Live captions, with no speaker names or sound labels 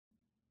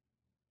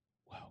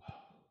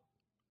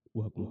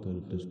Welcome to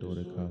the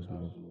Distorted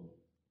Cosmos.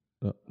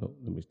 No,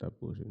 let me stop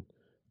bullshitting.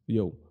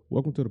 Yo,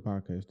 welcome to the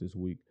podcast this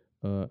week.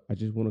 I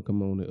just want to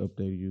come on and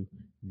update you.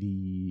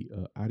 The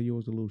audio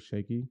is a little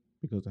shaky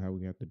because of how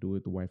we have to do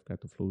it. The wife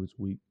got the flu this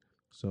week,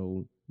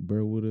 so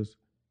bear with us.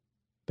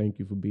 Thank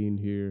you for being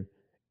here,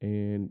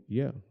 and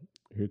yeah,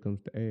 here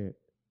comes the ad.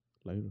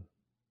 Later.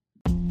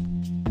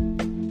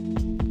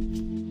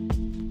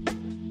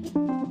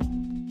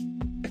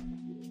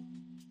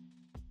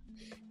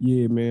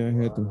 Yeah, man, I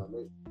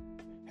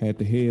had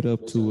to head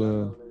up to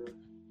Boy,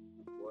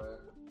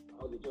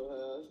 I'll get your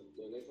ass.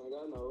 The next thing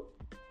I know,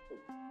 I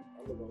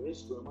look on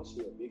Instagram, I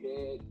see a big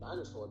ass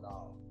dinosaur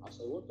dog. I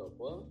say, what the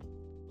fuck?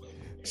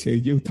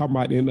 Shit, you talking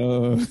about in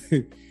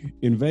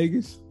in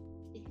Vegas?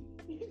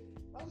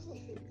 I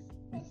say,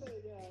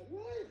 yeah,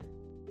 man,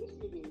 this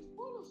nigga is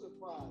full of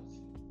surprise.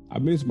 I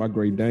miss my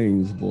Great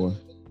Danes, boy.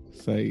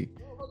 Say, I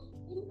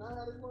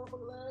had this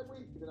motherfucker last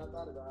week, and then I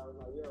thought about it. I was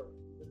like, yo,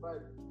 if I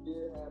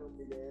did have a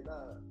big ass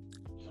dog.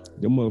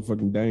 them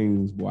motherfucking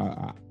Danes, boy,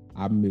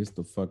 I miss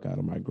the fuck out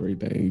of my Great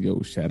Danes.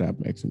 Yo, shout out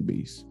Max and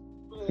Beast.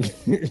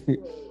 Yeah.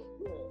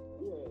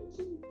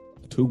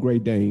 Two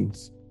Great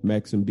Danes,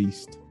 Max and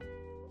Beast.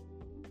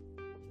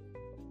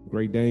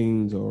 Great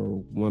Danes are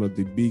one of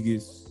the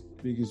biggest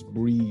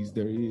breeds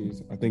there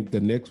is. I think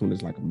the next one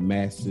is like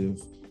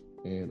massive,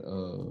 and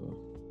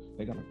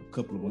they got like a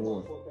couple of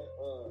more.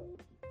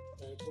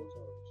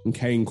 And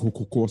Cane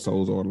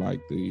Corsos are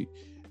like they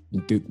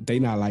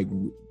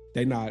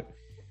not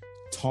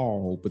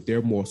tall, but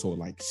they're more so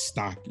like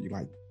stocky,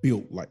 like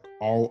built, like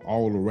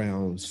all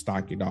around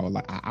stocky dog.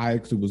 Like I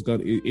actually was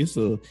gonna. It's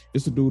a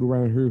dude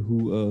around here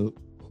who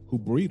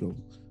breed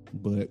them,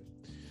 but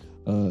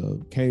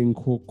Cane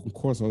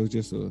Corso is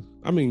just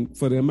I mean,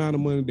 for the amount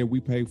of money that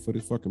we paid for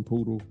this fucking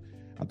poodle,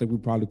 I think we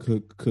probably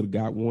could have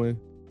got one,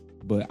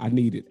 but I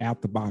needed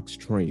out the box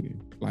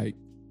training, like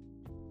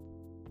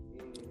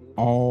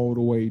all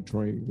the way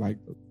trained, like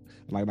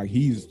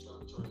he's.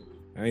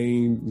 I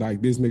ain't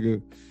like this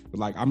nigga.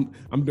 Like I'm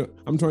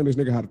training this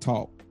nigga how to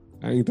talk.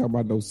 I ain't talking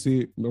about no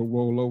sit, no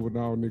roll over,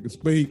 no nigga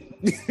speak.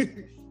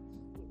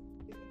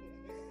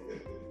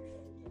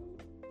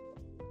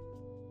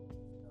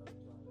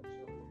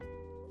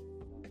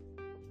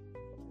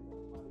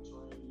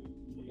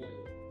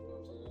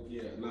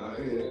 Yeah, nah,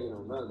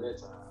 none of that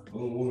time. I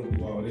don't want to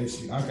do all that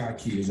shit. I got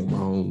kids of my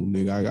own,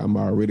 nigga. I'm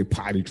already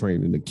potty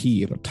training a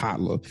kid, a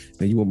toddler.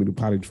 Now you want me to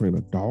potty train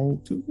a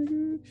dog too,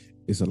 nigga?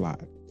 It's a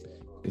lot.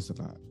 It's a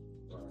lot.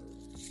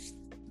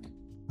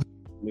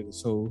 Nigga,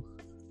 so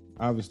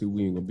obviously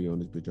we ain't gonna be on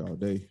this bitch all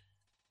day.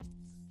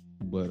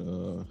 But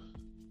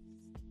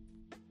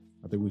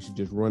I think we should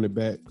just run it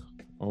back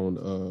on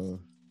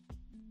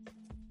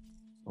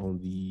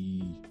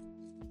the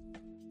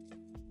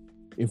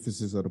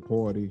emphasis of the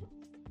party.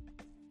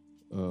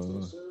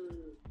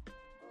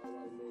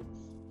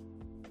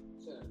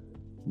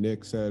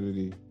 Next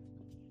Saturday,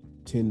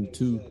 10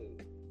 to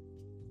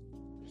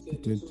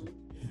 2.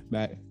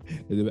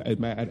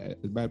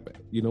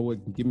 You know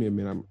what? Give me a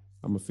minute.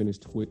 I'm gonna finish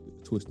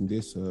twisting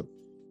this up,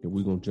 and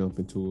we're gonna jump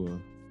into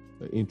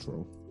an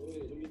intro.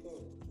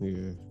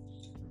 Yeah,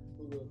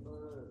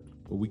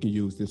 but we can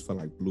use this for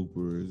like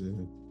bloopers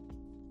and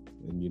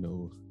you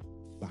know,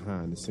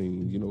 behind the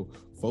scenes. You know,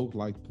 folks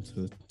like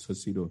to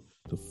see the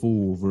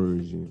full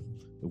version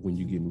of when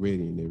you're getting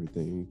ready and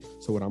everything.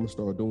 So what I'm gonna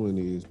start doing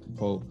is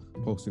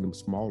posting them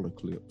smaller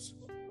clips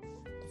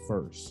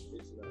first.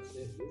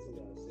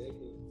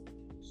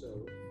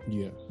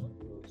 Yeah.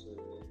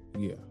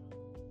 Yeah.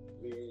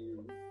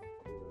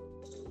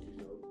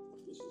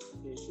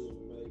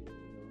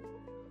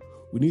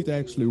 We need to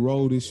actually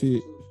roll this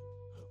shit.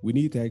 We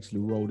need to actually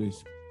roll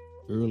this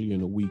earlier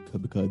in the week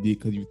because you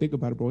think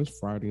about it, bro, it's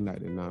Friday night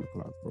at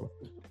 9:00, bro.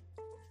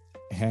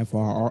 Half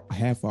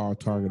our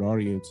target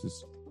audience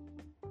is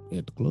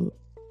at the club,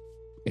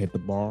 at the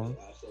bar.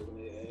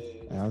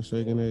 Out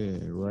shaking their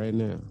head right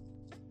now.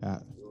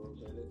 Out.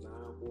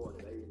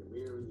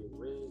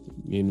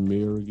 In the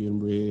mirror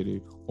getting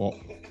ready, or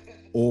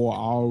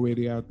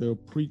already out there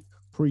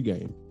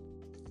pre-game,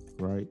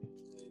 right?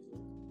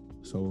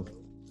 So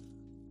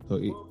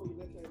it,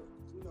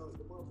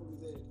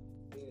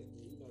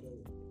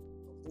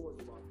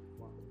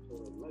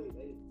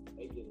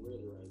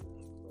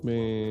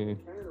 man,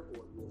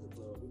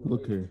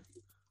 look here.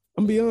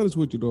 I'm be honest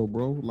with you though,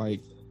 bro.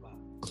 Like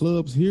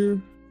clubs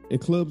here and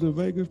clubs in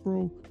Vegas,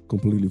 bro,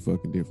 completely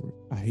fucking different.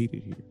 I hate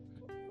it here.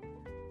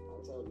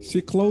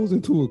 Shit closed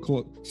at 2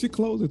 o'clock. Shit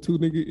closed at 2,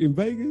 nigga. In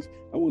Vegas,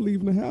 I was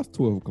leaving the house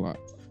 12 o'clock.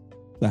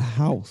 The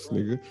house,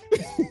 nigga.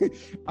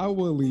 I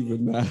wasn't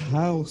leaving the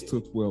house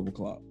till 12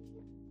 o'clock.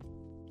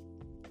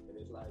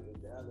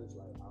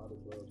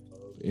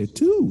 At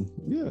 2,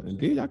 yeah. And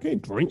then y'all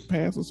can't drink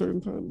past a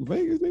certain time. In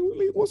Vegas, nigga, we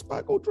leave one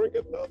spot, go drink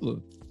at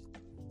another.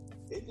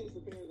 It just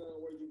depends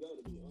on where you go,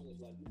 to be honest.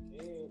 Like, you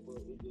can, but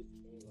it just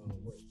depends on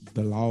where.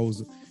 The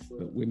laws,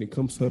 when it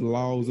comes to the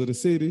laws of the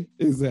city,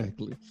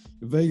 exactly.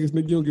 In Vegas,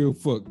 nigga, you don't give a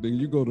fuck. Nigga,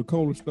 you go to the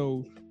corner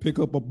store, pick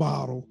up a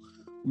bottle.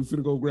 We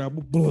finna go grab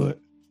a blunt.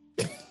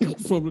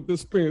 from the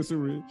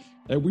dispensary,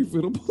 and we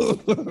finna pull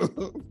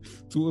up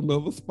to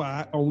another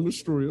spot on the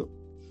strip,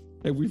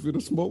 and we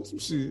finna smoke some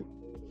shit.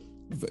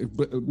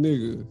 But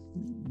nigga. I just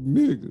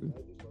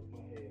broke my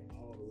head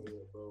all the way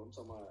up, bro. I'm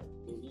talking about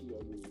you go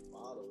to the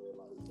bottle at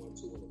like 1,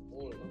 2 in the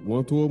morning.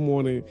 1, 2 in the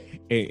morning,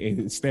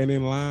 and stand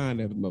in line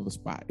at another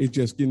spot. It's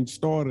just getting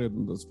started at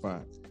another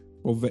spot.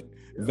 Well,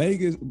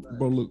 Vegas,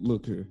 bro.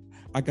 Look here.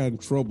 I got in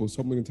trouble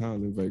so many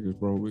times in Vegas,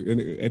 bro.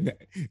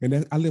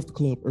 And I left the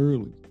club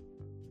early,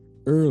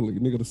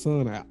 nigga. The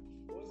sun out.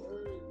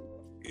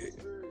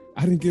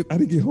 I didn't get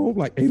home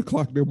like 8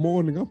 o'clock in the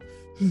morning.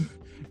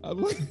 I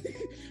was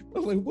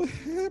like, what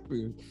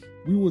happened?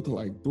 We went to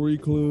like 3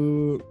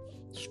 clubs,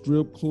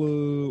 strip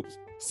clubs,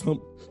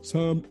 some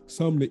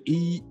to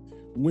eat.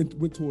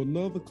 Went to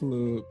another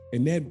club,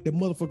 and that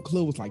motherfucking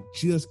club was like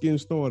just getting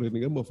started.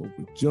 Nigga, that motherfucker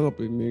was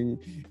jumping, nigga.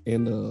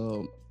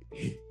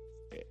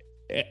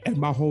 And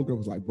my homegirl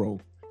was like,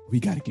 bro, we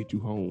gotta get you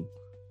home.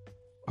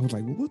 I was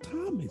like, well, what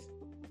time is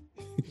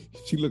it?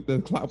 She looked at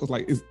the clock, was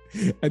like,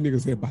 that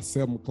nigga said by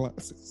 7 o'clock.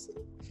 I said,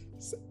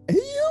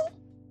 AM?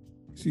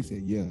 She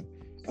said, yeah.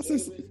 I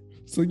said,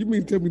 so you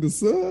mean tell me the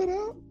sun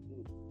out?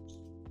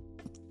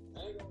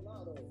 I ain't gonna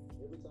lie though.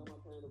 Every time I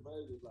came to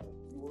Vegas, like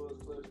you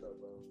was clutched up,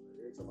 bro.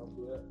 Every time I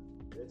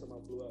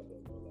flew out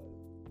there, bro, like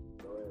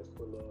your ass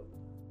pull up.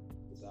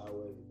 It's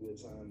always a good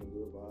time and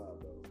good vibe,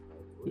 bro.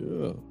 Like,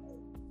 yeah.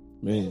 Like,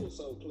 man. It was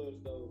so clutch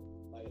though.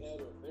 Like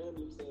having a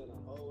family stay in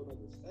a whole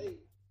other state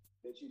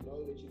that you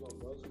know that you're gonna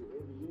go to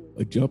every year.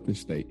 A jumping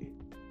state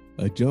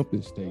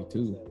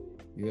too.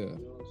 Yeah. You know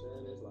what I'm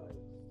saying? It's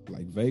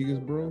like Vegas,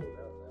 bro.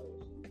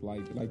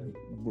 Like,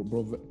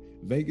 bro,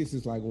 Vegas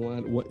is like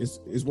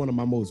it's one of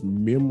my most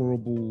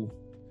memorable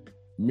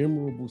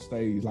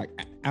stays. Like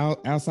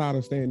outside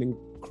of staying in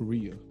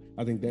Korea,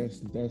 I think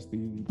that's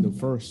the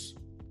first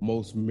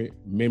most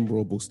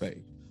memorable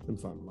stay. Let me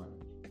find the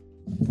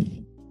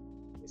line.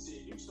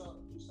 See, you saw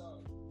Vegas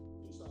on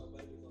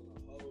a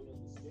whole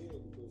other scale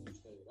because you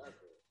stayed out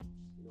there.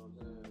 You know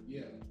what I'm saying?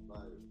 Yeah.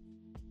 Like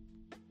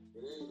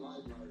it ain't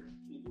like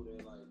people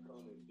that like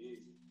come and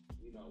visit.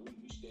 You know,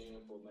 we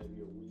staying for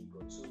maybe a week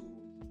or 2.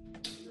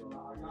 You know,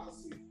 I'll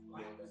see.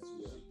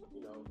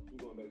 You know, you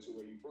going back to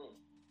where you from.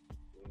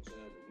 You know what I'm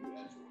saying? But you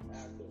actually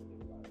have to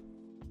in like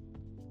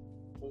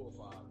 4 or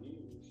 5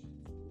 years.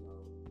 You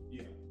know.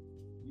 Yeah.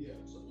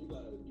 So you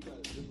got a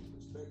different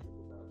perspective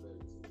about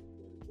Vegas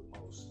than the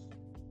most.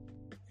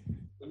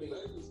 I mean,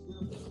 Vegas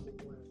still the number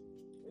one.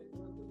 It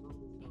was the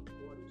number 1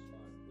 party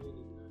spot in the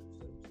United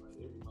States. Like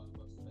everybody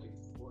goes to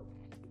Vegas for it.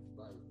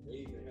 Like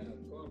they even have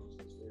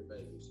conferences in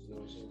Vegas. You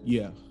know what I'm saying?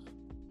 Yeah.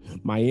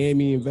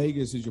 Miami and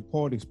Vegas is your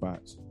party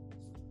spots.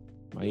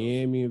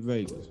 Miami and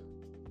Vegas.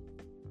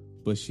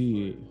 But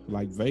shit,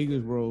 like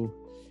Vegas, bro,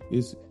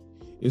 it's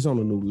on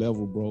a new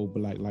level, bro.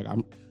 But like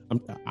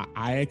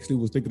I actually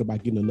was thinking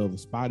about getting another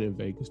spot in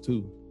Vegas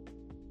too.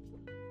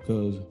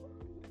 Cause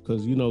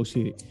you know,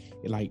 shit,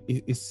 like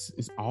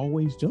it's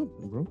always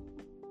jumping, bro.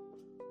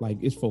 Like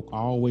it's folk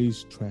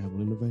always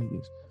traveling to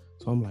Vegas.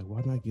 So I'm like,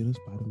 why not get a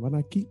spot? Why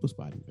not keep a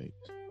spot in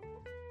Vegas?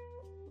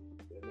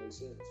 That makes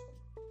sense.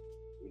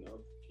 You know,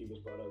 keep a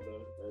spot out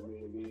there,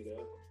 Airbnb there. You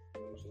know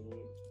what I'm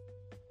saying?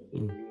 If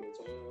you in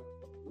town,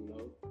 you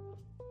know,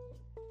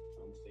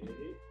 I'm staying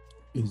here.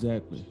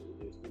 Exactly.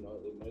 You know,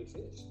 it makes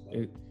sense.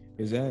 Like,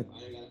 exactly. I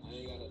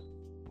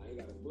ain't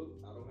got to book.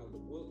 I don't have to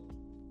book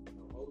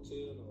no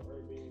hotel, no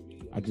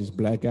Airbnb. I just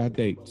black out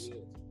dates.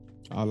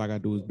 All I gotta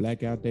do is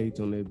black out dates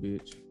on that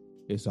bitch.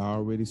 It's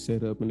already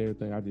set up and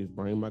everything. I just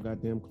bring my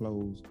goddamn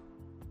clothes,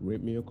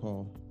 rent me a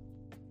car,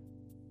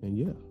 and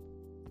yeah.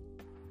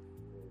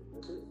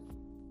 That's it.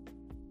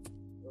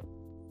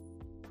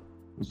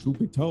 And truth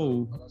be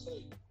told, Like I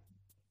say,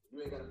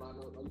 you ain't gotta buy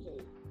no. Like you say,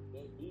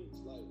 that beats.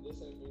 Like let's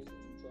say for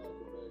instance you try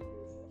to Vegas,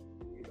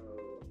 you know,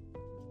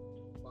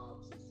 5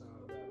 or 6 times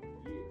out of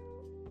the year.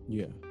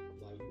 yeah.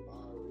 Like you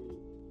already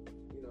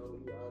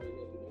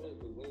got the money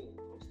because boom,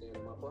 I'm staying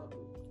on my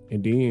property.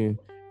 And then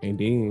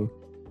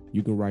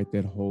you can write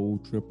that whole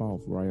trip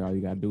off, right? All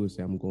you gotta do is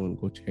say, I'm going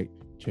to go check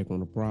on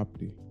the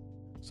property.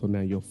 So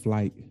now your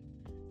flight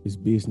is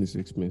business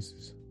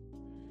expenses.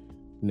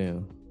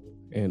 Now,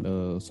 and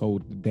so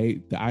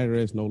the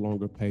IRS no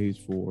longer pays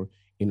for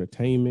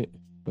entertainment,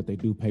 but they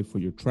do pay for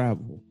your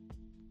travel.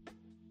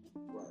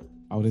 Right.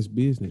 All that's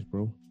business,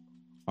 bro.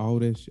 All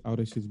that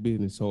shit's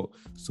business. So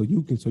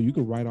you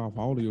can write off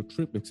all of your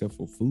trip except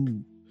for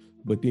food.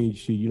 But then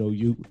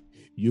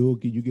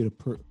you get a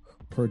per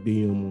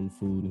diem on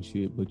food and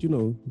shit. But you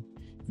know,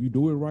 if you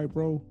do it right,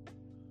 bro,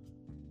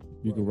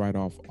 you can write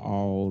off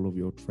all of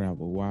your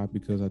travel. Why?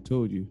 Because I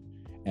told you,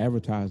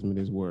 advertisement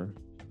is where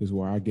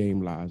our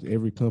game lies.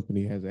 Every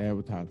company has an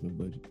advertisement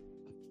budget.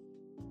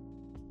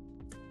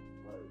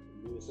 Right.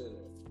 You said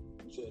that.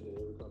 You said that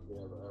every company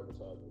has an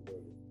advertisement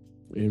budget.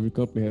 Every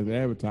company has an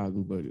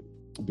advertising budget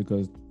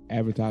because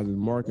advertising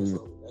marketing.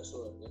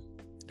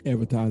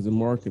 Advertising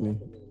marketing.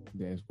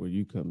 That's where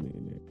you come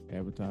in at.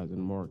 Advertising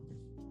marketing.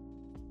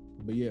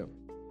 But yeah.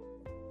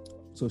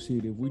 So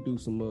shit, if we do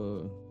some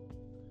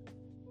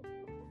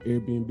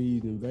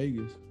Airbnbs in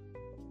Vegas,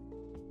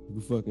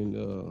 We fucking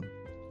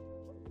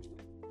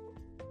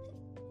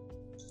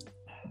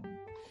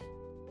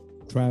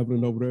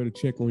traveling over there to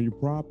check on your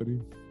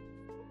property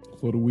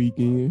for the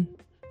weekend.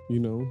 You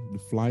know, the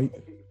flight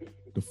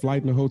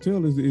and the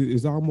hotel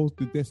is almost,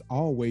 that's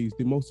always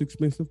the most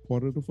expensive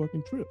part of the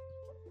fucking trip.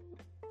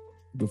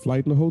 The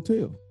flight and the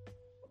hotel,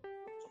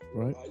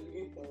 right? How you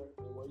get there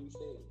and where you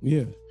stay.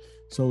 Yeah.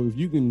 So if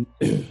you can,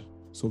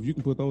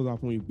 put those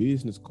off on your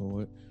business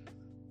card,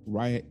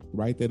 write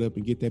that up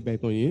and get that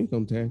back on your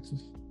income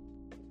taxes.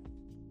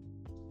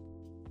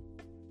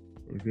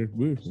 It's just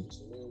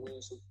business.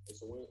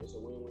 It's a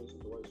win-win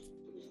situation.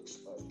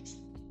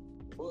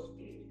 But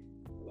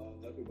a lot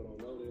of people don't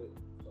know that,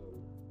 so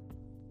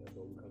that's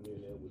why we come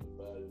in there with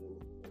valuable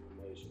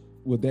information.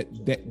 Well,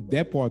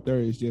 that part there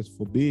is just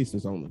for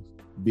business owners.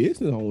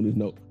 Business owners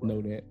know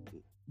that,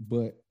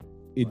 but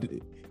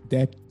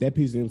that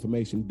piece of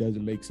information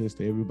doesn't make sense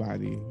to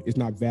everybody. It's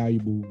not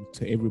valuable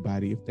to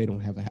everybody if they don't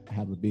have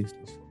a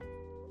business.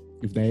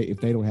 If they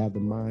don't have the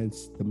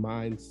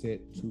mindset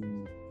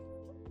to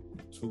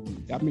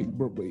I mean,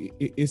 bro,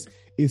 it's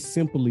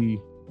simply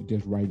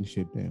just writing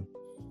shit down.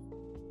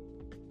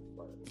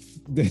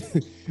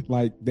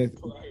 like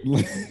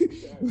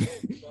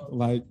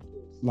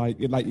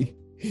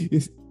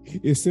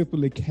it's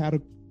simply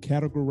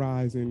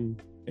categorizing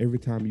every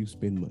time you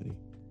spend money.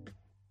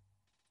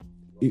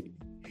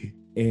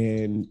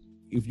 And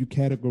if you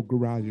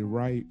categorize it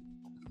right,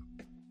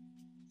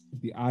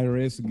 the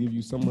IRS will give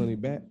you some money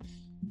back,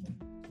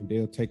 and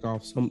they'll take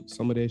off some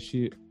of that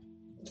shit,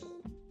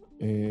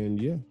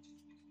 and yeah,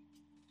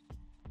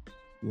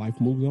 life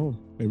moves on.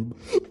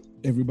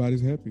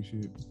 Everybody's happy.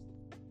 Shit.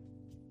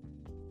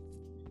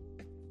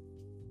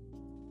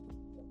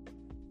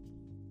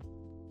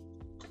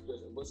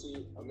 But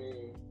see, I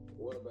mean,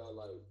 what about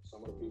like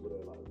some of the people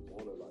that like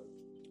want to like?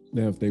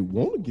 Now, if they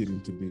want to get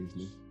into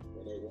business,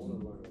 and they want to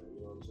learn,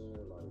 you know what I'm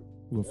saying? Like,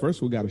 well,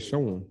 first we got to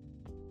show them.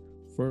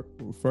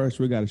 First,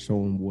 we got to show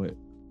them what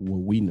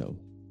we know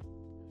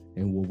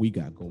and what we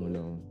got going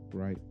on,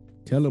 right?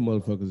 Tell them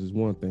motherfuckers is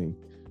one thing.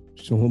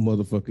 Show them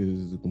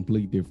motherfuckers is a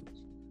complete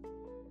difference.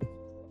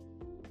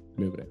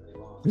 Remember that.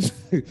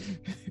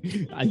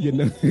 You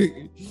know,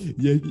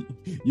 yeah,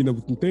 you know,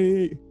 the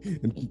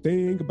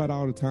thing about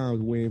all the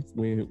times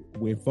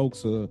when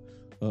folks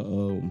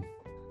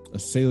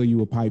sell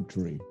you a pipe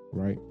dream,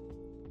 right?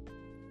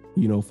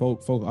 You know,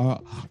 folk,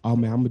 oh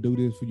man, I'm gonna do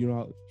this for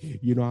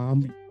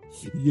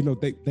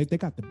they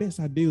got the best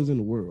ideas in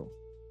the world,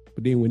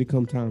 but then when it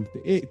comes time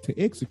to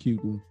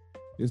executing,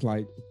 it's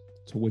like,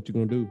 so what you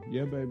gonna do?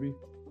 Yeah, baby,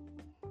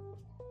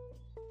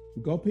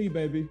 go pee,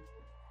 baby.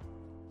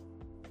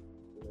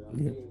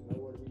 Yeah.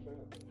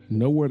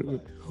 Nowhere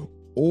to,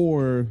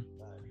 or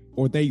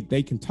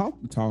they can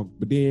talk the talk,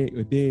 but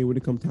then when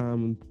it comes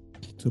time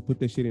to put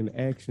that shit into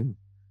action,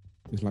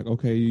 it's like,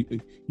 okay,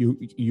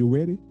 you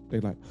ready? They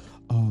like,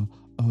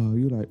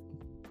 you like,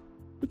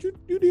 but you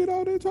did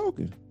all that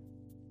talking.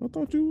 I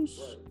thought you was.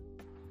 Right.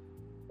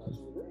 Thought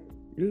you were ready.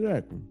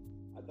 Exactly.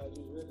 I thought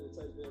you were ready to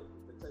take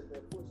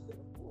that footstep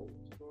forward.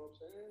 You know what I'm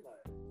saying?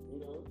 Like, you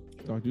know.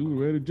 Thought you were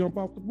ready to jump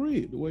off the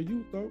bridge the way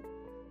you thought.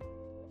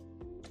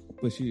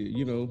 But shit,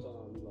 you know.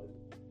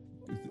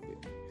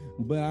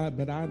 But I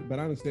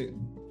understand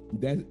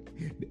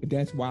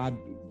that's what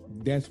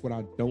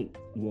I don't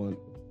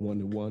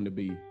want to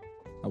be.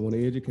 I want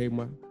to educate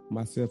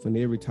myself in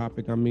every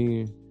topic I'm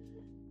in.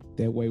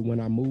 That way, when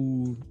I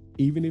move,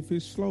 even if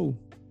it's slow,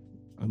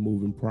 I'm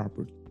moving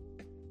properly.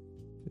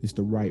 It's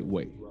the right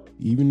way.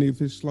 Even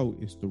if it's slow,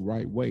 it's the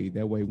right way.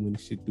 That way, when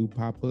shit do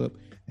pop up,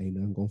 ain't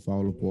nothing gonna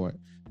fall apart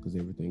because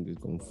everything is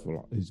gonna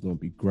fall. It's gonna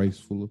be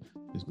graceful.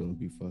 It's gonna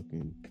be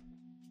fucking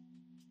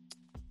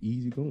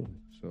easy going.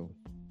 So.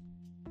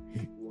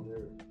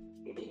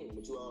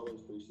 But you always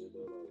appreciate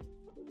that, like,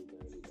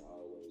 everything is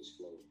always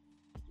slow.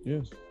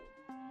 Yeah.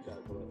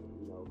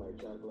 Make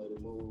calculated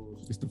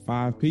moves. It's the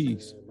 5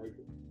 P's.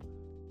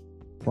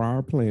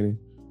 Prior planning,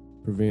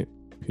 prevent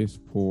piss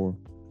poor.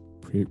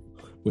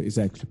 Well, it's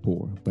actually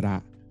poor, but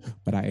I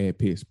add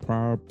piss.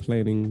 Prior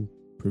planning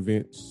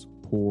prevents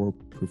poor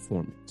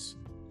performance.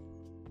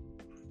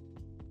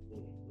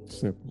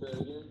 Simple.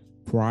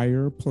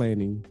 Prior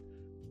planning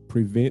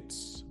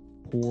prevents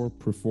poor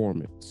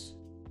performance.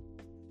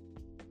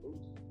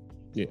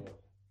 Yeah.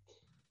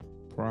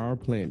 Prior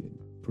planning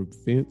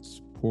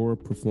prevents poor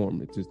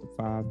performance. It's the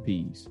 5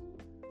 P's.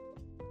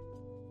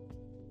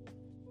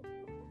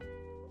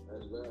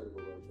 That's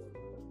valuable right there,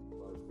 man.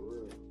 Like, for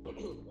real.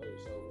 That's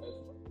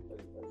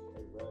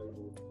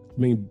valuable. I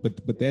mean,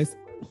 but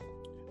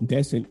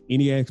that's in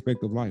any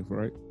aspect of life,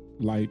 right?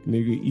 Like,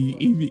 nigga,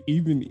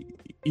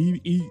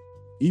 even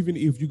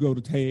if you go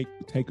to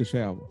take a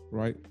shower,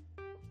 right?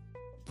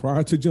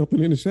 Prior to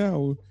jumping in the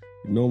shower,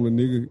 normally,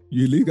 nigga,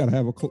 you at least gotta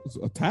have a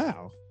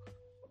towel.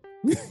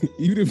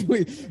 even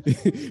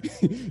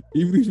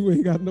if you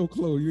ain't got no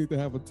clothes, you need to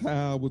have a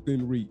towel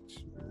within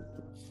reach,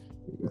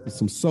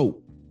 some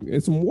soap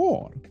and some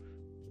water,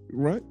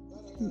 right?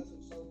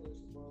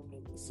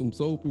 Some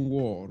soap and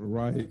water,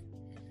 right?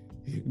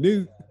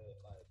 Nigga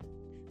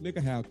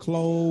have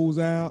clothes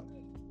out.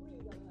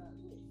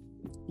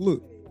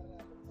 Look,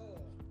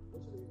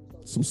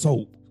 some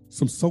soap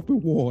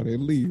and water,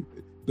 and leave.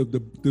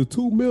 The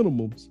two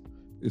minimums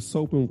is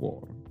soap and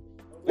water.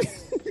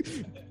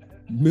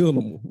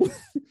 Minimal.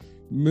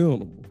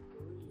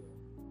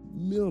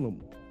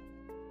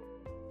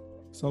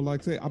 So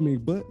like I say, I mean,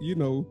 but you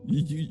know,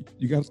 you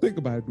got to think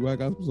about it. Do I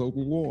got some soap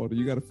and water?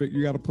 You got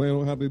to plan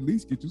on how to at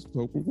least get you some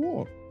soap and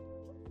water,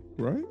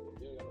 right?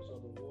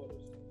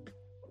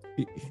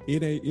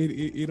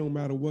 It don't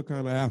matter what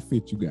kind of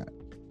outfit you got.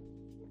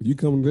 If you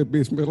come to that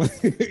bitch, man,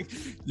 like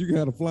you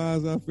got the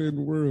flies outfit in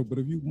the world, but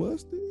if you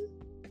mustard,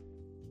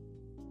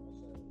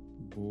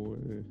 boy.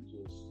 I'm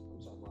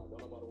talking about,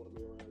 don't nobody want to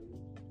be around you.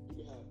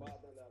 You can have $5,000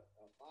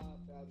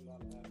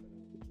 outfit,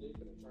 they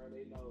finna turn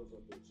their nose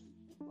up at you.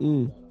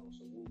 You got on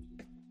some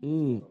Wookiee.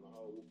 On the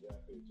whole Wookiee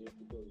outfit just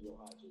because of your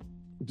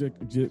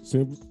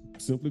hygiene.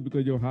 Simply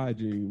because your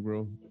hygiene,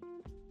 bro.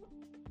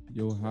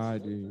 Your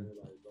hygiene.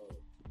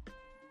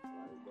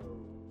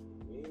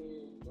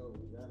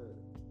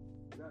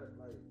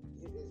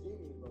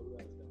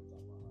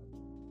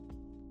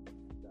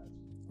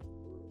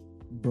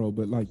 Bro,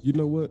 but like, you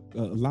know what?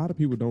 A lot of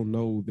people don't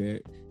know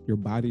that your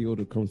body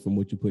odor comes from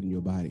what you put in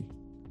your body.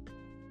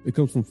 It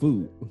comes from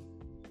food,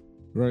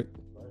 right?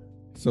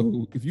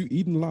 So if you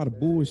eating a lot of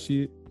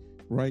bullshit,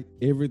 right,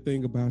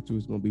 everything about you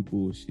is gonna be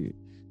bullshit.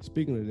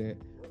 Speaking of that,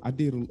 I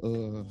did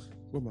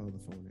where my other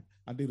phone at?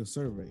 I did a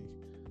survey.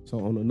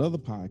 So on another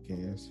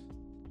podcast,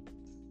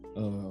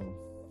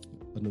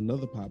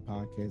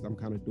 I'm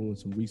kind of doing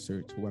some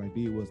research. What I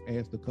did was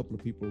ask a couple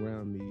of people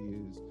around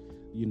me is,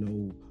 you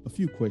know, a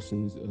few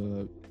questions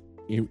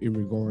in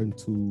regard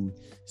to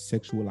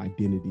sexual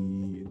identity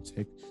and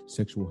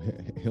sexual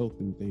health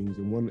and things.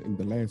 And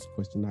the last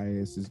question I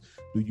asked is,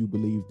 do you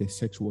believe that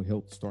sexual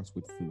health starts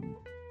with food?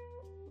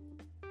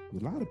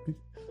 A lot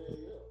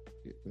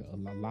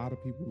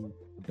of people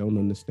don't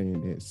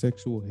understand that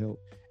sexual health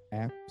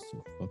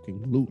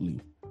absolutely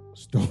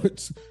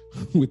starts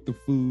with the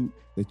food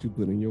that you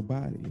put in your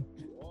body.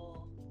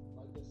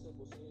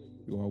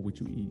 You are what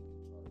you eat.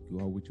 You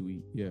are what you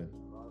eat. Yeah. A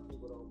lot of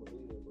people don't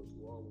believe it, but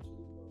you are what you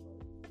eat.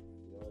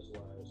 You know, that's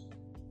why it's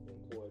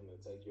important to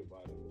take your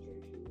vitamins,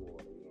 drink your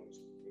water. You know what I'm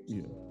saying?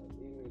 Yeah.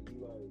 Even if you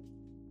like,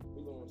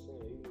 you know what I'm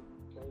saying? Even if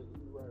you can't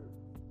eat right,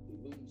 at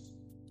least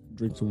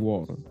drink some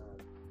water.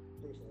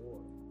 Drink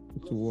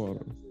some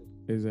water.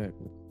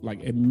 Exactly.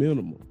 Like at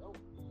minimum,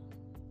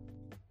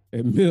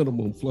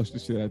 flush the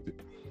shit out there.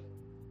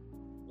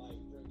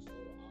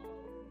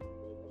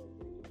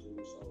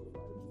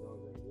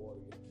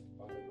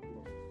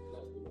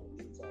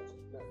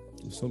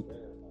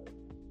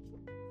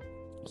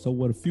 So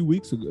what? A few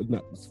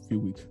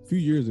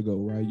years ago,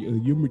 right?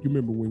 You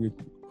remember when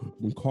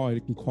Cardi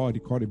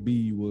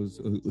B was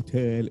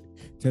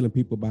telling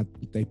people about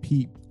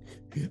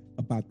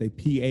their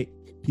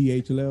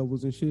pH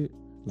levels and shit.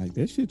 Like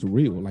that shit's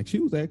real. Like she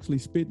was actually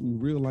spitting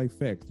real life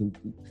facts. And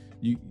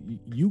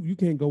you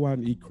can't go out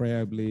and eat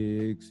crab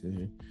legs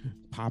and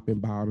popping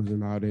bottles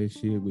and all that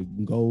shit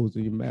with goals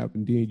in your mouth,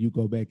 and then you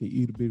go back and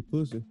eat a bit of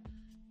pussy.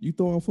 You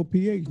throw off her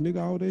pH,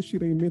 nigga. All that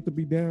shit ain't meant to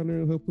be down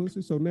there in her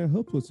pussy. So now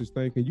her pussy's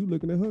stinking. You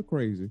looking at her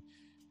crazy,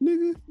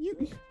 nigga.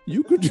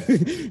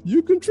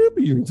 You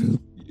contributing to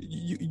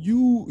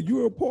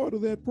you're a part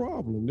of that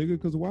problem, nigga.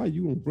 Because why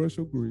you don't brush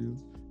your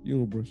grills? You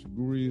don't brush your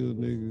grill,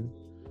 nigga.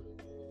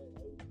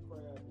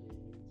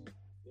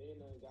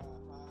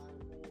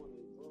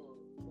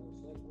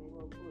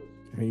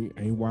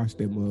 Ain't washed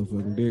that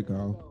motherfucking dick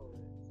off.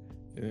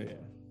 Yeah.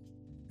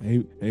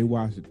 Ain't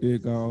washed the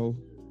dick off.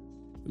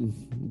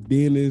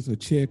 Then it's a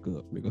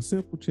checkup, nigga. A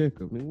simple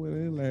checkup. Nigga,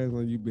 when the last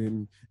time you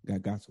been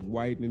got some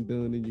whitening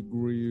done in your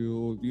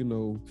grill? You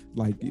know,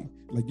 like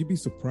you'd be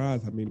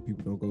surprised how many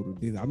people don't go to the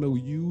dentist. I know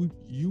your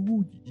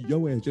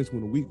ass just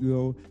went a week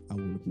ago. I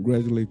want to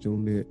congratulate you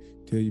on that.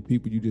 Tell your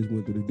people you just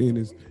went to the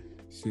dentist.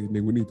 Shit,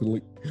 nigga,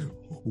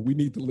 we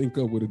need to link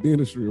up with a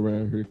dentistry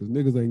around here because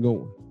niggas ain't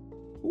going.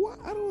 Well,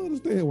 I don't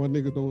understand why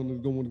niggas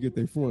don't want to get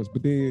their fronts,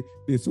 but then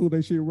as soon as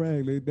they shit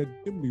rag,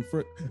 them be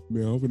front.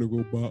 Man, I'm gonna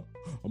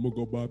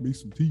go buy me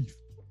some teeth.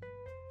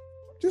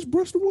 Just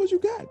brush the ones you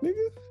got,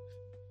 nigga.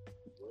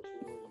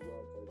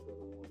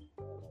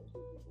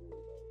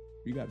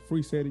 You got a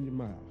free set in your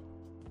mouth.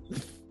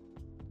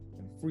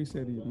 Free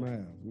set in your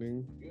mouth,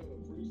 nigga.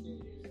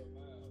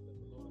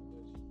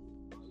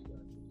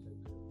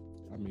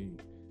 I mean,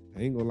 I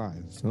ain't gonna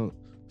lie. Some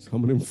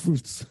of them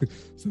fruits,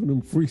 some of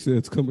them free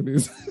sets coming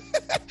in.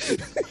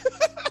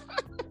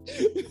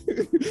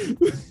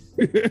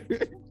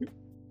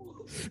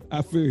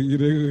 I feel you,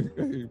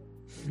 nigga.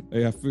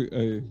 Hey, I feel.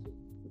 Hey,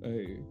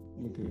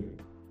 look at it.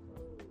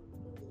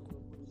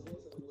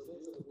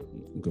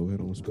 Go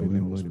ahead on, spend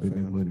that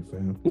money,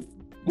 fam.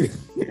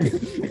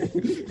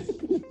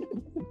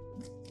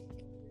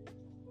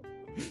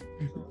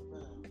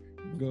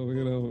 Go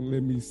ahead on.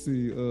 Let me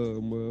see.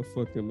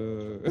 Motherfucking.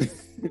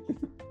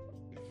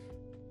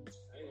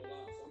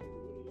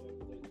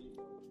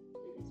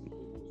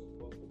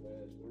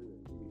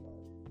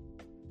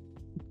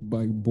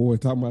 Like boy,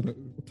 talking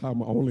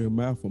about only a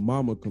mouth for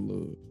mama could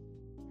love.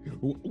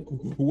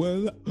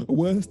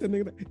 What's the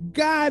nigga?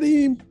 Got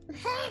him.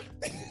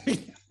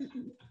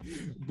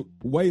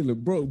 Waylon,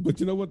 bro. But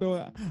you know what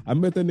though? I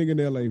met that nigga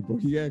in LA, bro.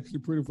 He actually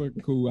pretty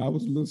fucking cool. I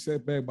was a little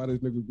set back by this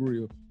nigga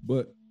grill,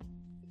 but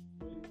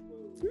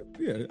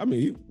yeah, I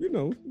mean, you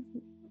know.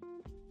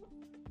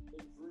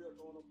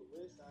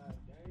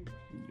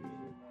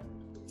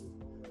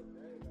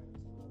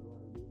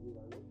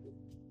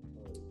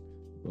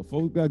 But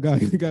folks got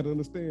to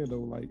understand though.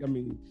 Like, I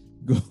mean,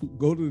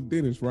 go to the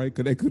dentist, right?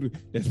 Because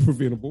that's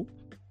preventable.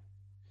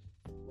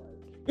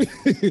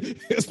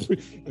 that's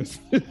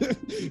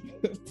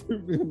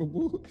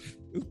preventable.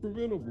 It's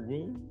preventable,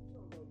 bro.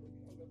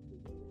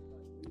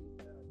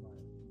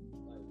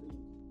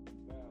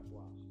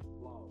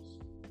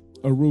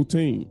 A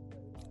routine.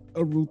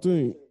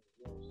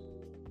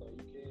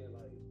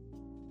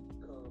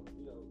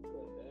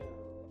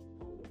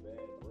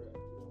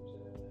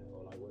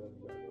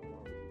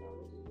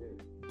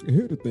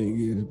 Here's the thing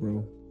is,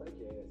 bro.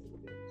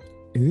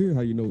 And here's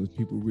how you know if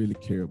people really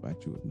care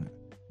about you or not.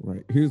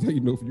 Right. Here's how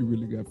you know if you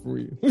really got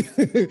friends.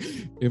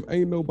 If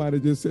ain't nobody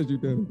just said you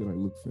down and be like,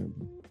 look,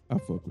 family, I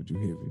fuck with you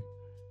heavy.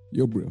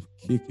 Your breath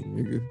kicking,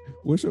 nigga.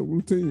 What's your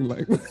routine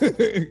like?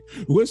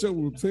 What's your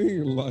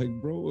routine like,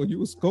 bro? Are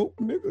you a scope,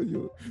 nigga?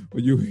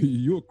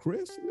 You a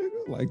crest,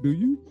 nigga? Like, do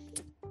you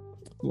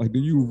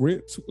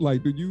rinse?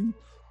 Like, do you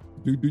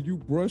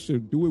brush or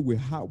do it with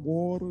hot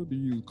water? Do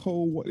you use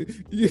cold water?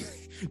 You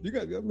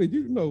got. I mean,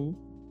 you know,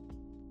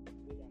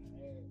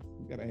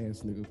 you gotta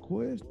ask nigga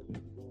questions.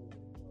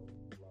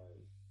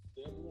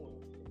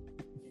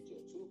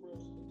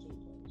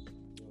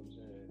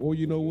 Or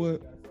you know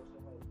what?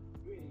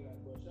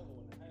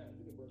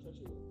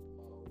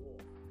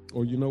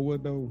 Or you know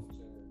what though?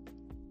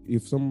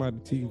 If somebody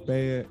teeth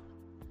bad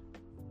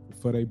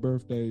for their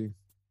birthday,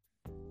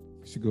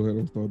 you should go ahead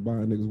and start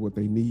buying niggas what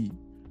they need.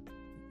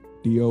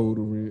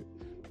 Deodorant,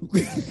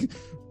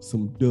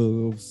 some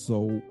Dove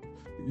soap,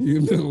 you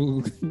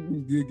know,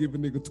 give a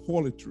nigga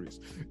toiletries,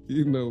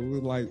 you know,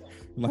 like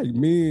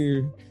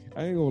me.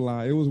 I ain't gonna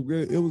lie, it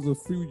was a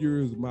few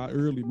years, my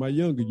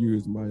younger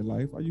years of my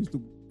life. I used to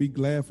be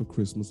glad for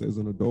Christmas as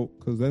an adult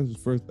because that's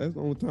the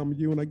only time of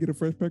year when I get a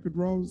fresh pack of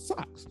drawers and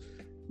socks.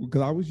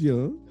 Because I was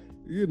young,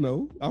 you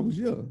know, I was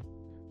young.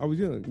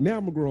 Now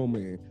I'm a grown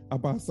man. I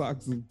buy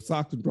socks and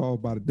drawers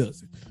by the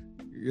dozen.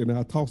 And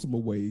I toss them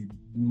away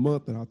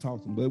month and I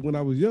toss them. But when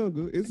I was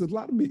younger, it's a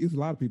lot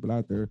of people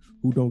out there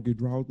who don't get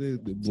drawers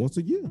once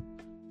a year.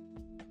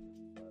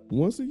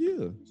 Once a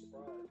year.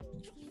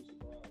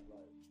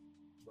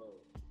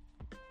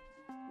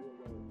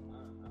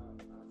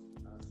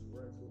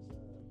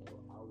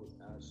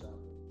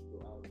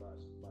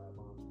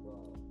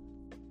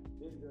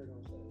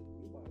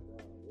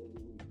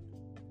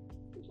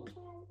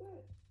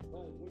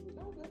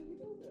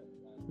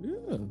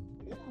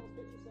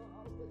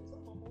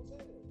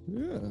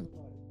 Yeah.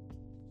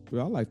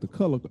 Well, I like the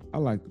color. I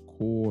like the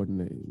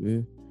coordinate,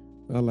 man.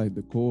 I like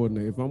the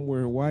coordinate. If I'm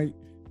wearing white,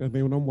 I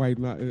think when I'm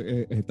white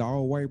at the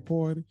all white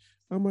party,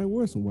 I might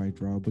wear some white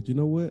drawers. But you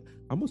know what?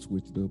 I'm gonna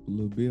switch it up a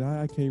little bit.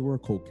 I can't wear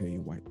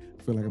cocaine white.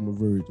 I feel like I'm a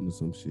virgin or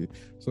some shit.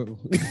 So,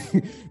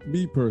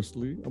 me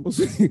personally, I'm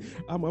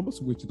gonna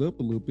switch it up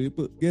a little bit.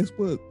 But guess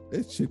what?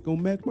 That shit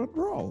gonna match my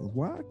drawers.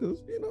 Why?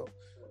 Because you know,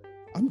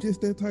 I'm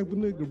just that type of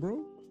nigga,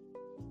 bro.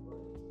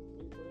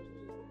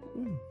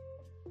 Yeah.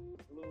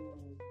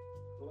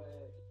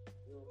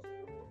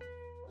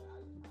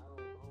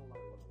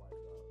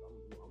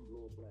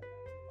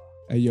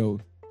 Hey yo,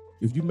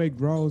 if you make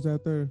drawers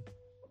out there,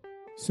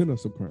 send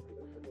us a print.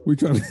 We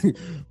trying to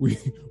we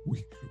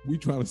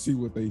trying to see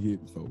what they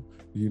hitting for,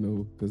 you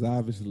know, because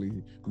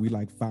obviously we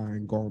like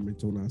fine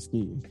garments on our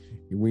skin,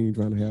 and we ain't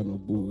trying to have no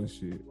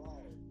bullshit.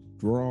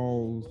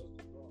 Drawers,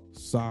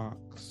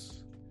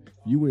 socks.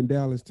 You in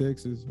Dallas,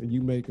 Texas, and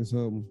you making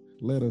something?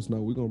 Let us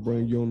know. We're gonna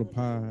bring you on the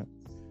pod.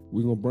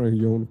 We're going to bring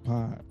you on the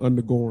pod.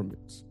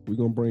 Undergarments. We're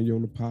going to bring you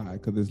on the pod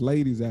because there's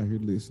ladies out here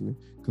listening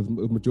because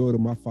the majority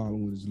of my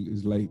following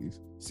is ladies.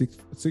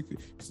 60,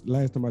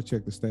 last time I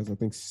checked the stats, I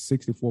think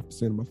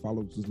 64% of my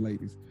followers is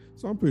ladies.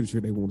 So I'm pretty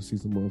sure they want to see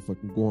some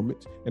motherfucking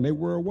garments, and they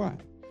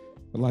worldwide.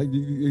 Like,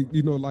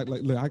 you know, like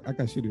I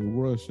got shit in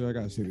Russia. I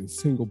got shit in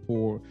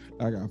Singapore.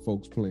 I got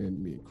folks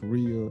playing me in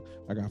Korea.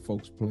 I got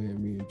folks playing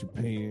me in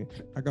Japan.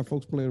 I got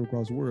folks playing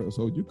across the world.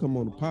 So you come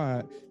on the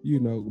pod, you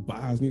know,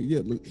 buys me. Yeah,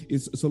 look,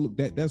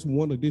 that's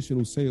one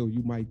additional sale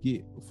you might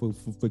get for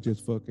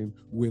just fucking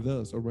with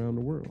us around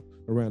the world,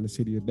 around the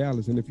city of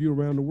Dallas. And if you're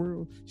around the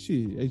world,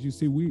 shit, as you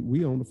see,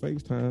 we on the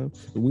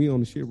FaceTime and we on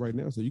the shit right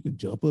now. So you can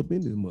jump up in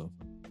this motherfucker.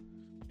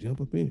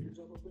 Jump up in here.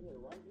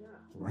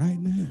 Right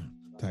now.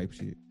 Type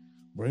shit.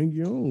 Bring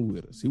your own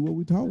with us. See what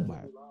we talking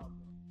about.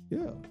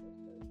 Yeah.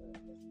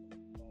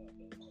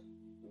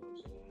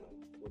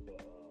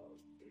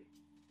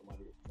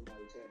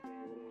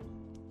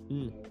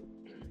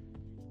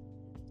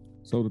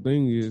 So the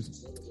thing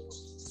is,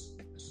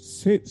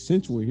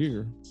 since we're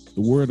here,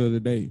 the word of the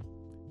day,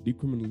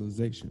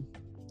 decriminalization.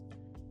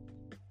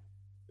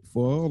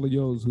 For all of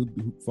those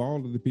for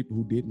all of the people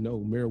who didn't know,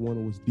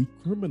 marijuana was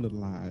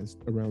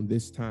decriminalized around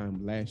this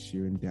time last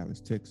year in Dallas,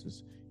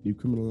 Texas.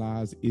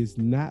 Decriminalized is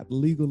not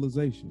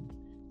legalization.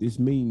 This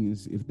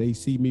means if they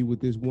see me with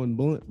this one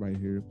blunt right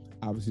here,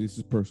 obviously this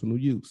is personal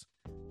use.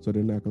 So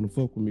they're not going to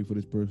fuck with me for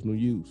this personal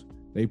use.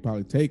 They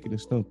probably take it and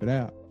stump it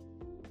out,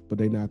 but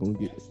they're not going to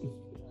get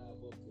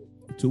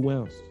 2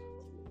 ounces.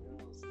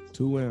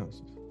 2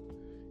 ounces.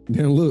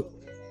 Now look.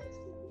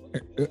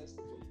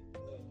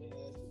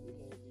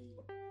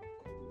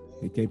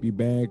 It can't be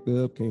bagged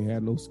up, can't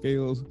have no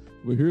scales.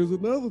 But here's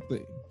another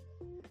thing.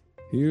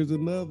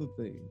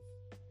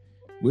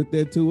 With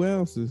that 2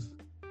 ounces,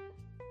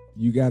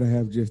 you got to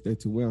have just that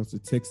 2 ounces.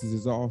 Texas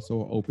is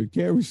also an open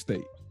carry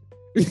state.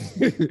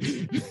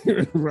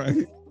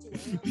 Right?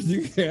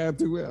 You can have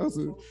 2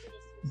 ounces.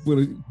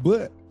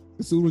 But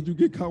as soon as you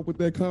get caught with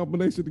that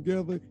combination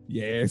together,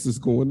 your ass is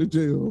going to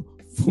jail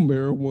for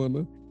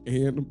marijuana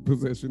and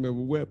possession of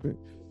a weapon.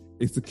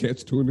 It's a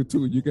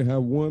catch-22. You can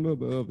have one or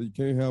the other. You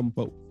can't have them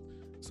both.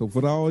 So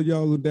for all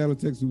y'all in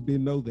Dallas, Texas who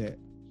didn't know that,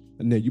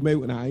 and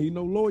then I ain't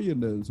no lawyer or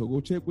nothing, so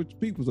go check with your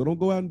people. So don't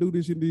go out and do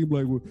this shit and be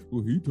like,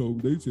 well, he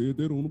told me, they said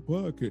that on the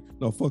podcast.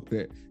 No, fuck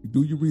that.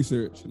 Do your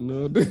research.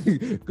 No,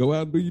 go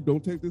out and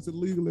don't take this as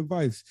legal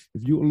advice.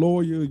 If you're a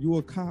lawyer, you're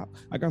a cop.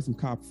 I got some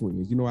cop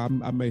friends. You know, I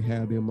may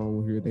have them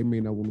on here. They may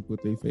not want to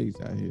put their face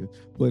out here.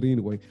 But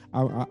anyway,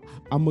 I'm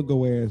going to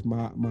go ask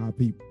my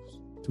people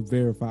to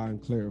verify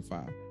and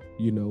clarify.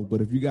 You know,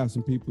 but if you got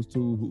some people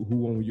too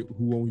who on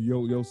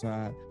your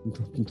side,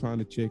 I'm trying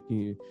to check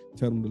in,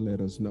 tell them to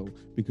let us know,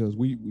 because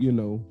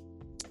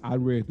I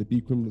read the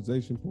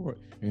decriminalization part,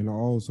 and I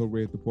also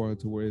read the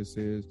part to where it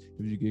says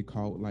if you get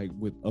caught like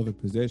with other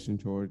possession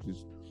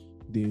charges,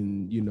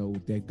 then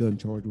that gun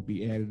charge will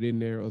be added in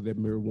there, or that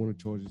marijuana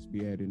charges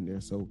be added in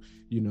there. So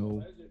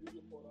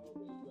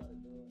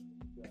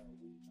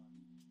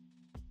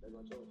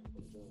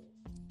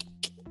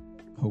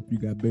hope you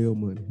got bail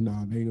money.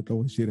 Nah, they ain't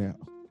throwing shit out.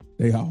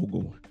 They all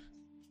going.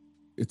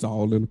 It's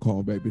all in the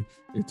car, baby.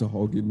 It's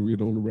all getting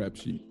rid on the rap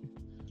sheet.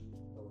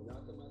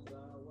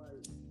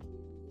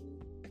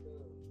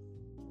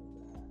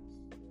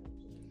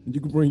 You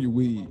can bring your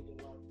weed.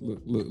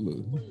 Look.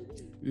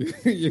 Yeah.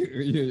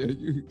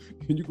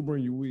 You can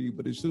bring your weed,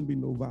 but it shouldn't be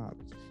no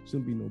violence.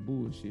 Shouldn't be no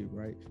bullshit,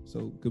 right?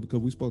 So, because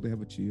we're supposed to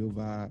have a chill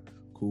vibe,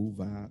 cool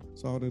vibe.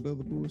 So all that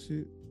other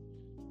bullshit.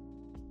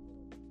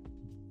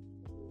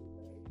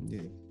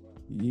 Yeah.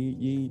 You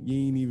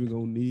ain't even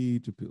gonna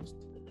need your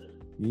pistol.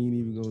 You ain't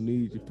even gonna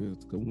need your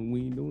pistol, because we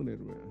ain't doing that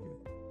around here.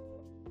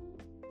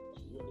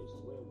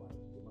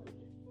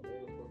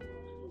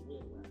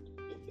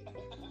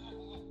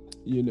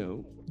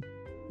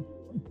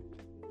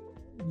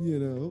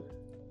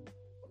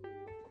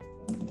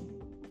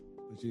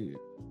 But shit.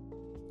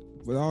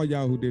 For all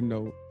y'all who didn't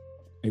know,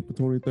 April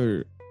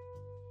 23rd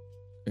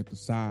at the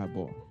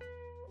Sidebar,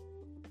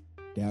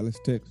 Dallas,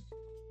 Texas,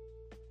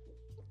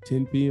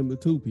 10 p.m. to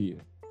 2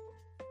 p.m.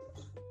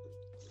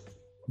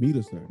 Meet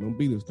us there. Don't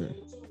beat us there.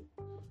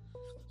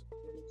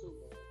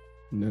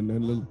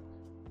 No.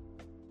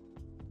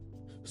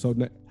 So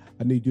now,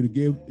 I need you to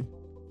give.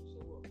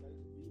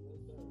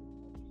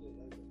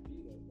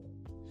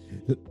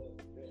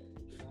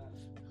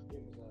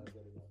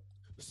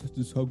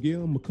 So give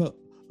them a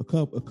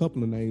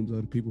couple of names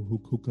of the people who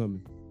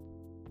coming.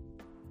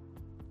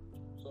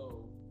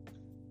 So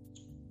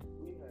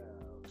we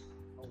have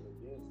on the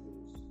guest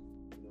list,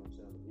 the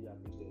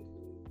VIP guest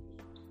list.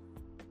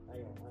 I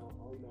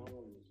don't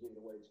want to give it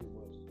away too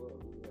much, but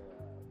we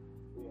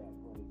have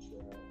Honey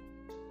Trap.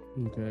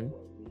 Okay.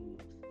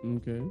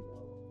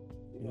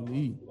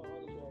 Elite.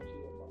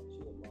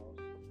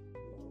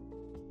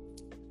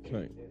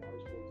 Right. And I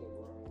respect her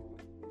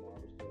grind. I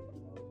respect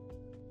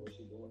what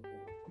she's doing.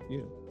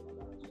 Yeah.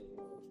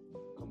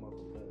 Come up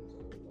with that.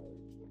 So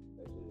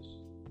that's just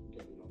can't do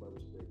nothing but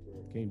respect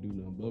that. Can't do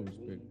nothing but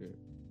respect that.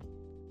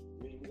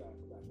 We got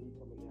me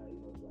coming out.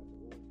 We got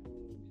the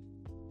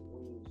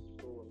wings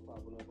stores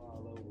popping up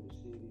all over the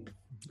city,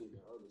 in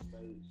other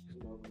states.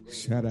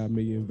 Shout out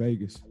me in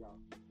Vegas.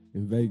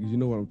 In Vegas, you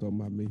know what I'm talking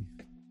about, me.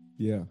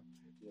 Yeah.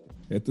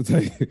 At the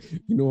table.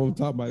 You know what I'm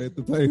talking about, at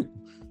the table.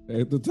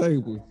 At the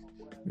table.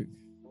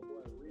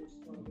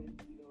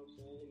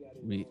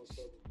 Rich.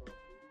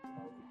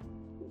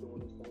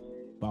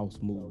 Boss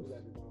move.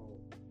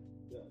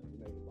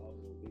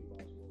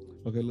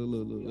 Okay,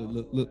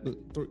 look.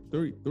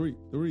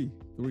 Three.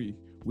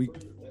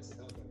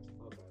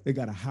 They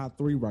got a high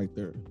 3 right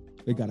there.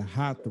 They got a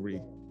high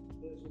 3.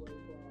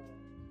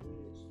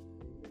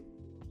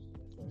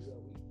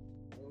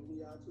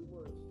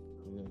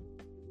 Yeah.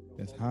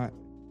 That's hot.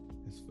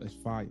 That's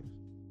fire.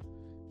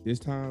 This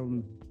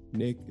time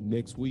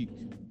next week,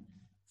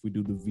 if we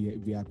do the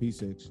VIP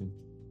section,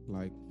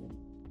 like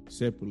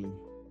separately,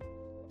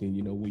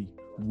 then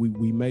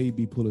we may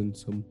be pulling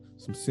some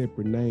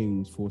separate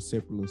names for a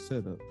separate little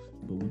setup,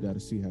 but we got to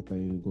see how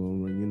things are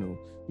going on.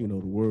 The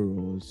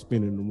world is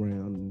spinning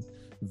around in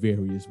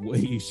various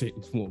ways,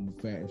 shapes, form,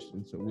 and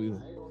fashion. So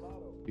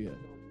yeah.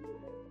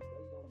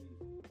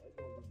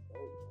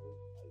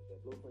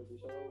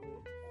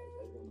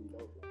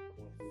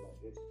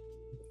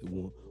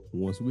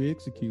 Once we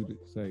execute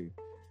it, say,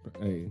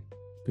 hey,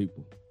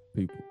 people.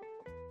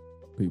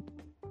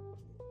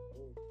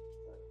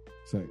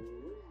 Say,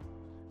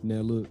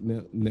 now look,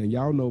 now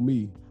y'all know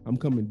me. I'm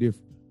coming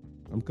different.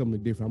 I'm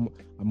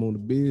on the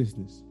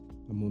business.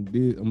 I'm on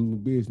the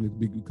business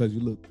because you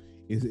look,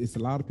 it's a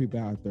lot of people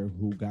out there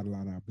who got a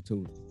lot of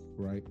opportunity,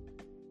 right?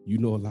 You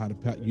know a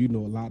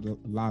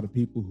lot of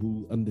people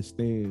who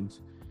understands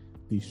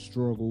the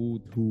struggle,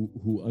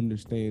 who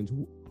understands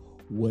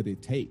what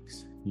it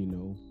takes, you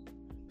know.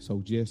 So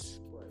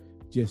just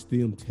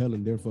them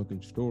telling their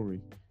fucking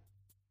story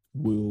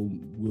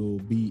will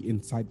be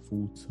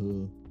insightful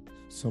to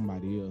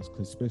somebody else,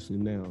 cause especially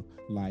now,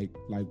 like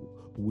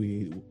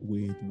with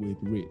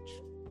Rich,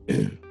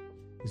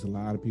 there's a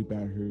lot of people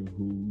out here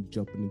who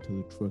jumping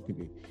into the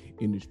trucking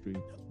industry.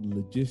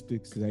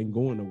 Logistics ain't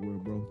going nowhere,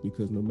 bro,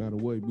 because no matter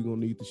what, we're gonna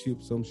need to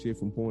ship some shit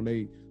from point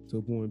A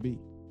to point B,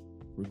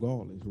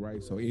 regardless,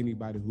 right? So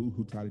anybody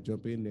who try to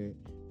jump in there,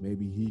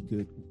 maybe he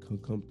could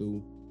come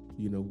through,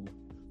 you know,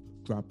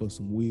 drop us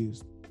some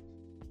wisdom.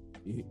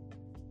 Yeah.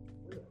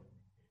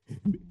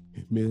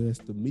 Man, that's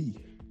the me.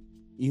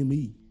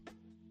 M.E.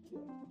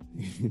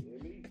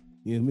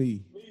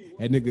 M.E.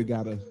 That nigga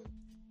got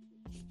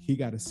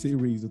a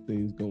series of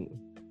things going,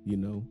 you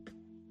know.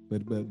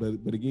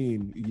 But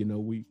again, you know,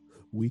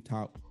 we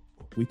talked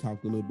a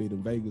little bit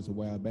in Vegas a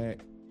while back,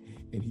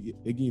 and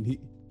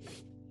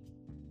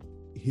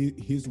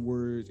his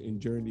words and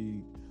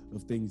journey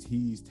of things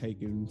he's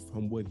taken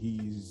from what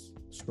he's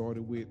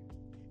started with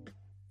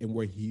and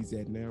where he's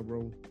at now,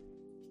 bro.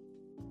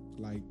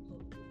 Like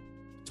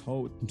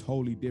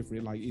totally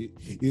different. Like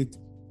it's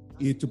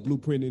a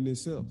blueprint in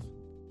itself.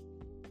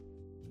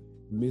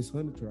 Miss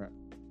Honey Trap.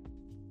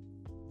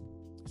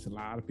 It's a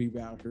lot of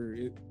people out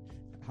here.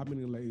 How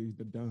many ladies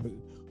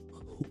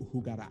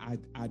who got an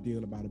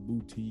ideal about a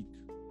boutique,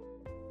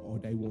 or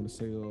they want to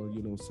sell,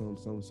 you know,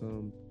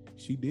 some.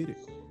 She did it.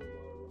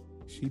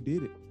 She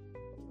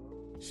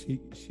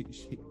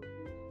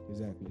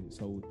exactly.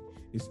 So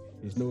it's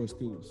no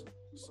excuse.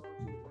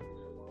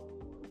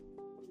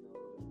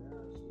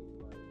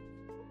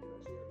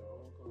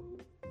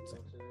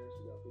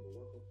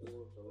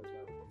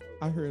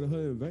 I heard of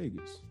her in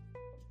Vegas.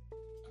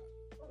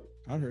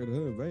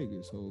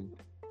 So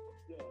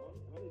yeah,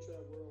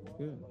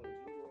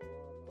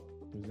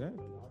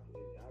 exactly.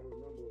 I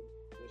remember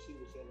when she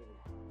was selling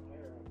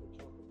hair out the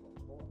trunk of her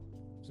car.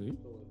 See,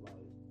 so it's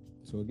like,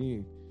 so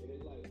again, and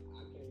it's like I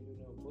can't do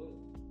nothing but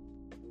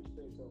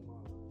respect her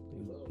mom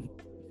and love her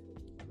for that,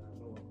 because I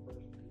know her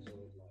personally. So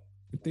it's like,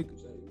 you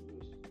say,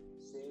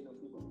 seeing them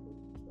people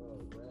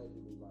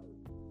gradually like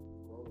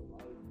grow in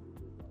life,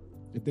 it's like,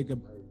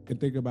 and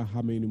think about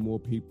how many more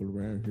people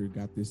around here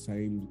got this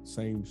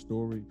same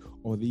story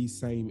or these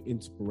same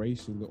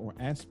inspirations or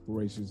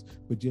aspirations,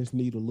 but just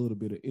need a little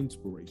bit of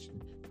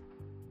inspiration.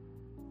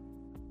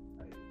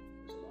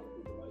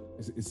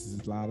 It's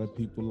a lot of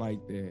people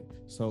like that.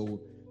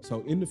 So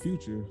in the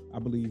future, I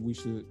believe we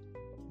should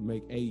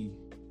make A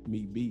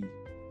meet B,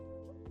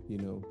 you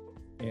know,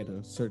 at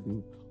a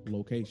certain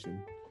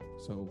location.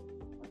 So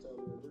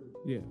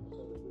yeah.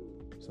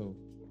 So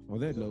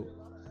on that note,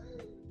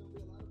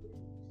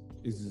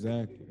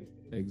 exactly.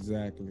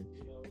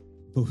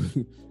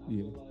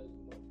 Yeah,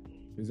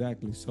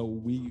 exactly. So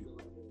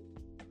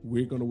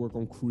we're gonna work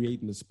on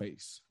creating a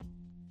space,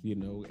 you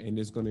know, and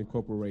it's gonna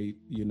incorporate,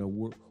 you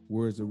know,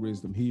 words of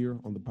wisdom here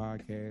on the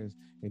podcast,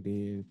 and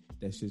then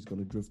that shit's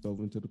gonna drift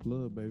over into the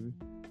club, baby.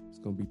 It's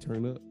gonna be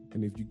turn up,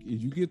 and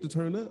if you get to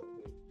turn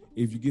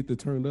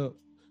up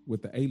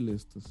with the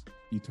A-listers,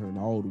 you turn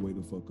all the way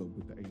the fuck up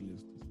with the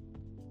A-listers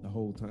the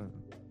whole time.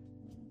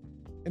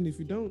 And if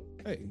you don't,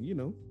 hey, you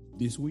know,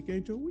 this week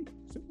ain't your week.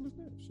 Simple as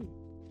that. Shit.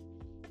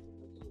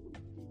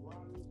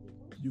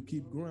 You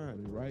keep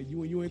grinding, right?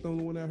 You ain't the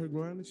only one out here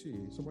grinding.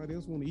 Shit. Somebody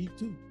else want to eat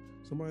too.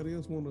 Somebody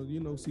else want to, you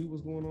know, see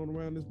what's going on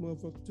around this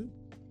motherfucker too.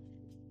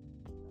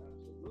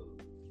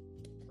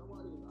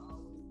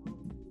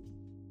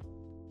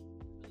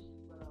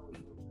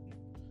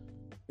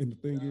 And the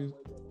thing is,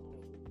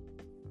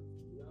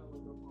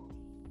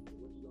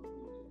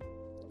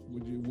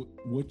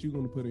 what you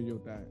gonna put in your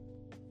diet?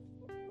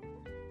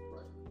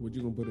 What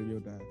you gonna put in your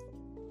diet?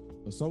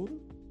 A soda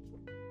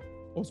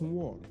or some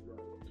water?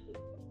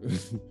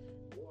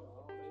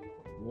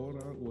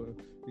 Water, well,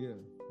 yeah.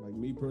 Like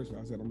me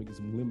personally, I said I'm gonna get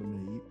some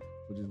lemonade,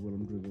 which is what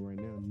I'm drinking right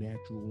now,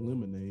 natural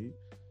lemonade.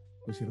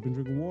 But shit, I've been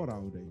drinking water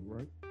all day,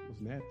 right?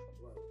 It's natural.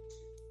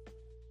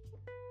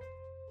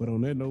 But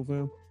on that note,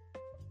 fam,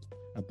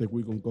 I think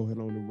we're gonna go ahead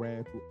on and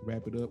wrap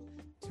it up.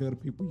 Tell the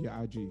people your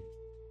IG,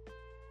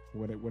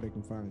 where they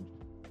can find you.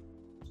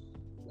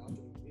 Y'all can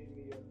hit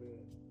me up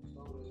at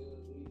Stoner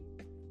LD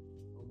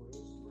on my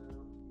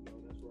Instagram. You know,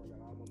 that's where I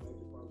got all my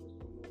major projects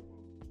coming up.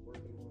 I'm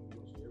working on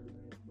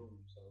everything I'm doing.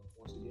 So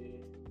once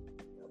again,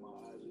 got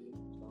my IG,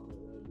 Stoner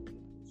LD.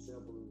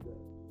 Simple as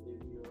that. Hit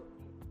me up.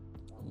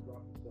 I'm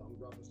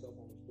dropping stuff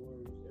on the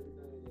stories.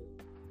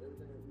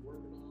 Everything that we're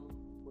working on,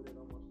 put it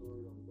on my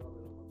story. I'm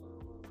dropping it on my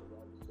timeline, so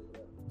y'all can check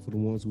it out. For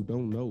the ones who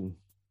don't know,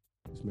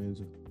 this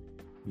man's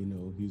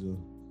he's a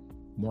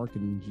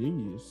marketing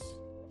genius,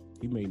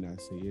 he may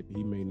not say it,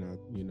 he may not,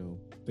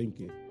 think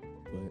it,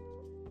 but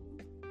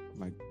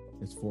like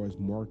as far as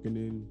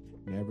marketing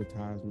and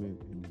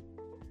advertisement and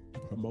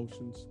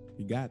promotions,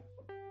 he got it.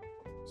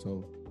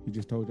 So he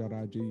just told y'all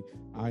IG,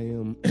 I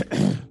am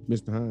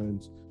Mr.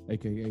 Hines,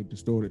 aka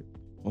Distorted,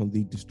 on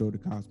the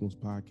Distorted Cosmos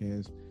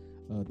podcast.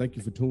 Thank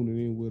you for tuning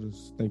in with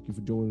us. Thank you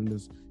for joining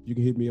us. You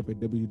can hit me up at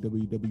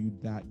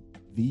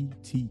www.the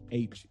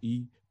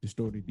Distorted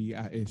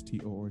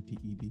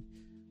DISTORTED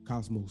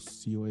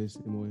Cosmos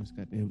COSMOS.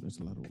 Goddamn, that's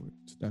a lot of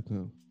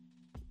words.com.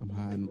 I'm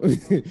hiding.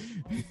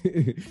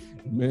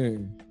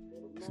 Man,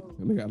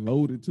 they got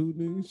loaded too,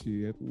 nigga.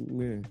 Shit,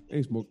 man, I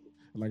ain't smoke.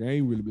 Like I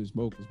ain't really been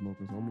smoking. So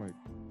I'm like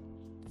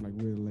ready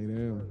to lay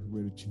down,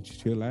 ready to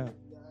chill out.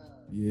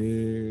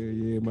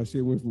 Yeah. My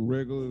shit went from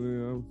regular,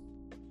 and I'm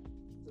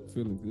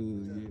feeling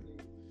good. Yeah,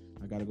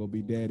 I gotta go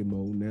be daddy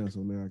mode now, so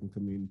now I can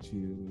come in and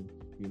chill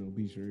and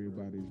be sure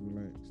everybody's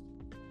relaxed.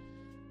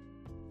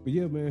 But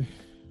yeah, man,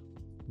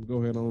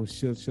 go ahead on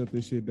shut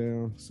this shit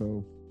down.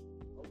 So.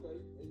 Okay,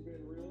 it's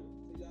been real.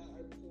 So y'all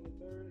April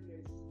 23rd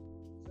against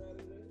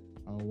Saturday.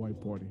 All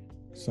white party.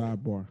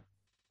 Sidebar.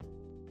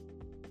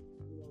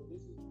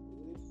 This is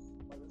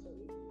like I said,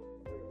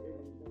 everything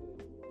that we're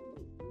gonna do.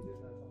 We're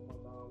just not talking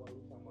about all white.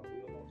 We're talking about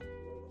real life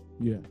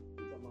situations. Yeah.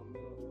 We're talking about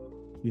mental health.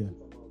 Yeah. We're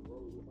talking about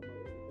growth. We're talking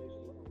about education.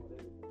 We're talking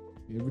about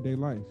everything. Everyday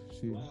life.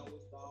 Shit.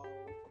 Flowers, dogs,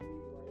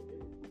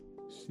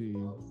 Shit.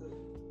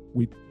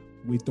 everything.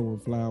 We throwing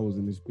flowers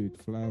in this bitch.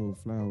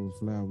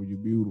 Flower. You're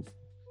beautiful.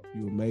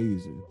 You're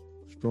amazing.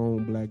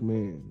 Strong black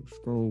man.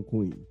 Strong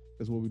queen.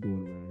 That's what we're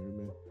doing around here,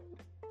 man.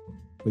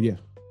 But yeah.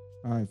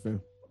 All right, fam.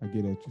 I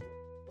get at you.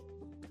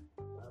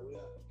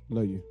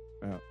 Love you.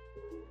 Out.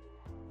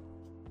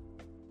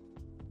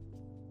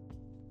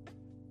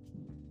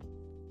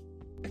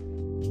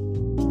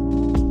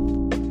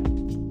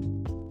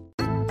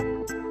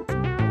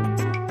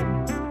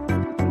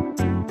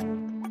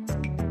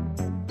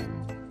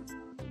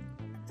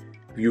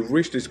 If you've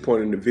reached this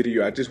point in the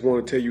video, I just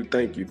want to tell you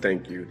thank you.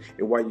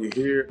 And while you're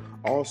here,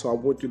 also I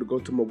want you to go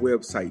to my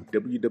website,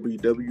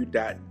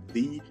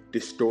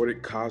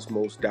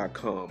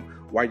 www.thedistortedcosmos.com.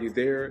 While you're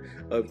there,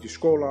 if you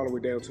scroll all the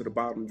way down to the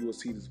bottom, you will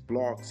see this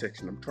blog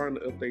section. I'm trying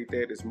to update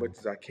that as much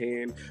as I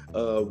can.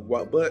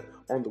 But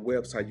on the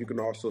website, you can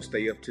also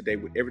stay up to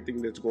date with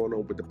everything that's going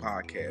on with the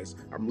podcast.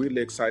 I'm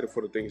really excited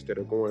for the things that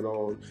are going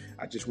on.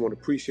 I just want to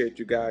appreciate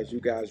you guys. You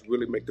guys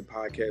really make the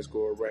podcast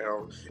go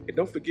around. And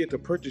don't forget to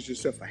purchase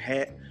yourself a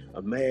hat,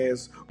 a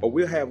mask, or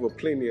we'll have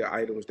plenty of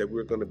items that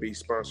we're going to be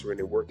sponsoring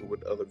and working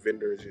with other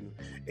vendors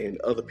and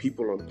other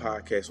people on the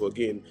podcast. So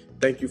again,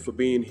 thank you for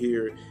being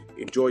here.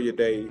 Enjoy your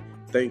day.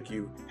 Thank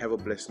you. Have a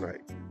blessed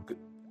night.